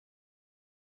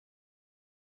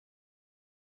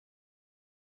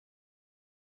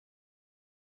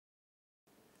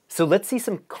So let's see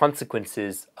some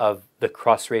consequences of the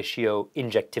cross-ratio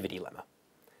injectivity lemma.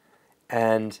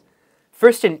 And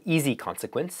first, an easy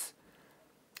consequence,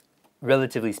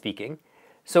 relatively speaking.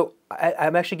 So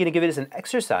I'm actually going to give it as an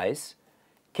exercise.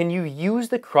 Can you use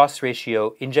the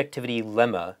cross-ratio injectivity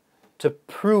lemma to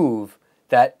prove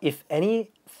that if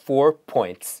any 4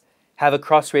 points have a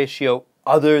cross-ratio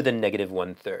other than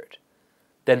 -1/3,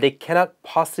 then they cannot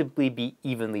possibly be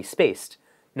evenly spaced,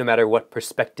 no matter what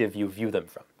perspective you view them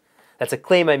from? That's a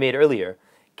claim I made earlier.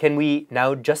 Can we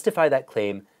now justify that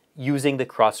claim using the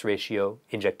cross-ratio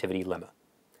injectivity lemma?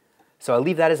 So I'll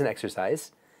leave that as an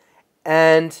exercise.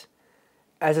 And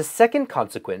as a second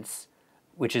consequence,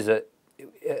 which is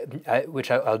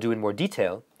which I'll do in more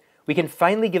detail, we can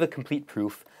finally give a complete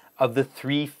proof of the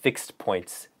 3 fixed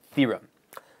points theorem.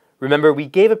 Remember, we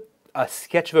gave a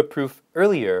sketch of a proof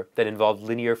earlier that involved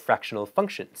linear fractional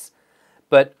functions,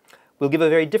 but we'll give a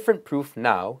very different proof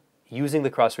now using the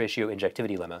cross-ratio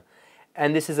injectivity lemma.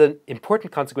 And this is an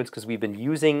important consequence because we've been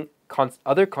using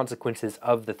other consequences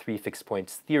of the 3 fixed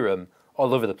points theorem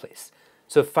all over the place.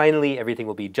 So finally, everything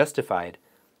will be justified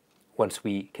once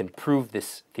we can prove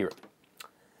this theorem.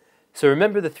 So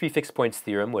remember the 3 fixed points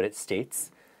theorem, what it states.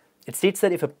 It states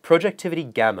that if a projectivity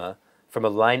gamma from a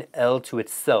line L to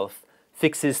itself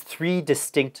fixes 3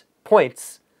 distinct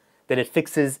points, then it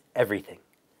fixes everything.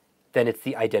 Then it's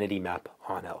the identity map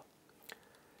on L.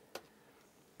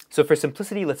 So for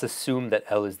simplicity, let's assume that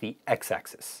L is the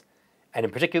x-axis. And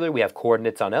in particular, we have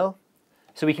coordinates on L,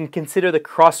 so we can consider the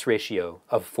cross ratio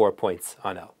of 4 points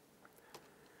on L.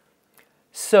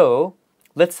 So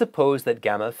let's suppose that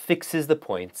gamma fixes the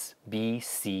points B,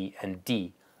 C, and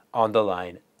D on the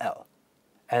line L.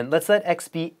 And let's let x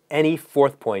be any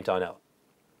 4th point on L.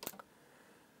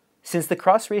 Since the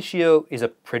cross ratio is a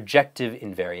projective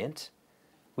invariant,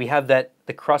 we have that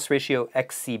the cross ratio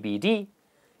xcbd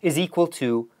is equal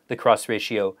to the cross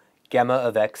ratio gamma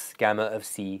of x, gamma of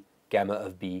c, gamma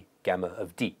of b, gamma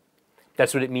of d.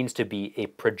 That's what it means to be a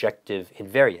projective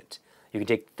invariant. You can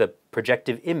take the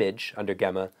projective image under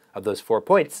gamma of those 4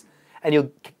 points,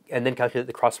 and then calculate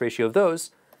the cross ratio of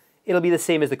those. It'll be the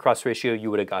same as the cross ratio you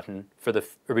would have gotten for the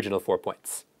original 4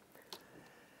 points.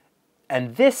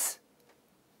 And this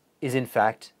is in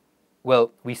fact,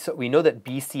 well, we know that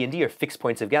b, c, and d are fixed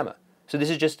points of gamma. So this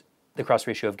is just the cross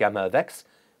ratio of gamma of x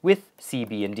with c,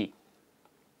 b, and d.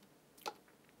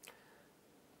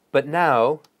 But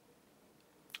now,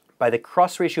 by the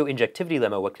cross ratio injectivity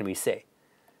lemma, what can we say?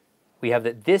 We have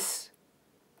that this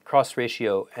cross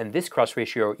ratio and this cross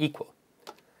ratio are equal.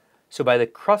 So by the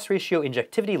cross ratio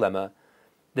injectivity lemma,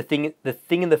 the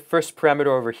thing in the first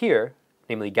parameter over here,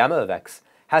 namely gamma of x,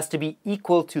 has to be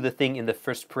equal to the thing in the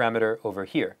first parameter over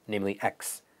here, namely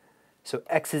x. So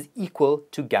x is equal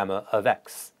to gamma of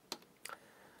x.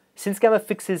 Since gamma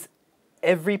fixes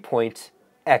every point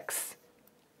x,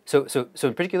 so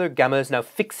in particular, gamma is now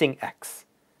fixing x,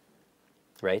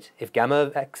 right? If gamma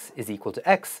of x is equal to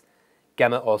x,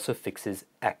 gamma also fixes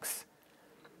x.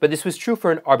 But this was true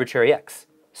for an arbitrary x.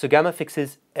 So gamma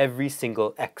fixes every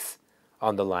single x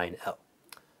on the line L.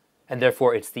 And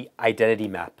therefore, it's the identity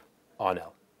map on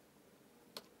L.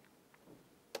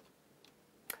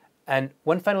 And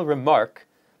one final remark.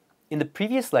 In the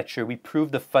previous lecture, we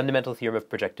proved the fundamental theorem of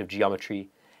projective geometry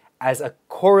as a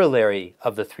corollary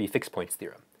of the 3 fixed points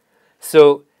theorem.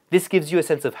 So this gives you a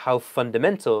sense of how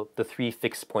fundamental the 3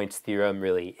 fixed points theorem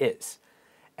really is.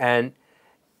 And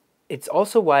it's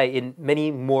also why in many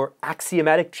more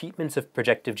axiomatic treatments of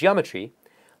projective geometry,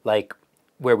 like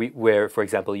where, for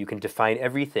example, you can define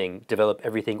everything, develop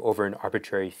everything over an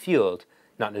arbitrary field,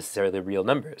 not necessarily real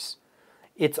numbers,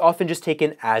 it's often just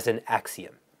taken as an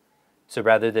axiom. So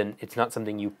rather than, it's not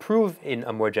something you prove in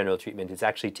a more general treatment, it's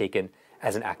actually taken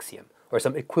as an axiom, or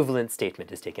some equivalent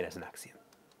statement is taken as an axiom.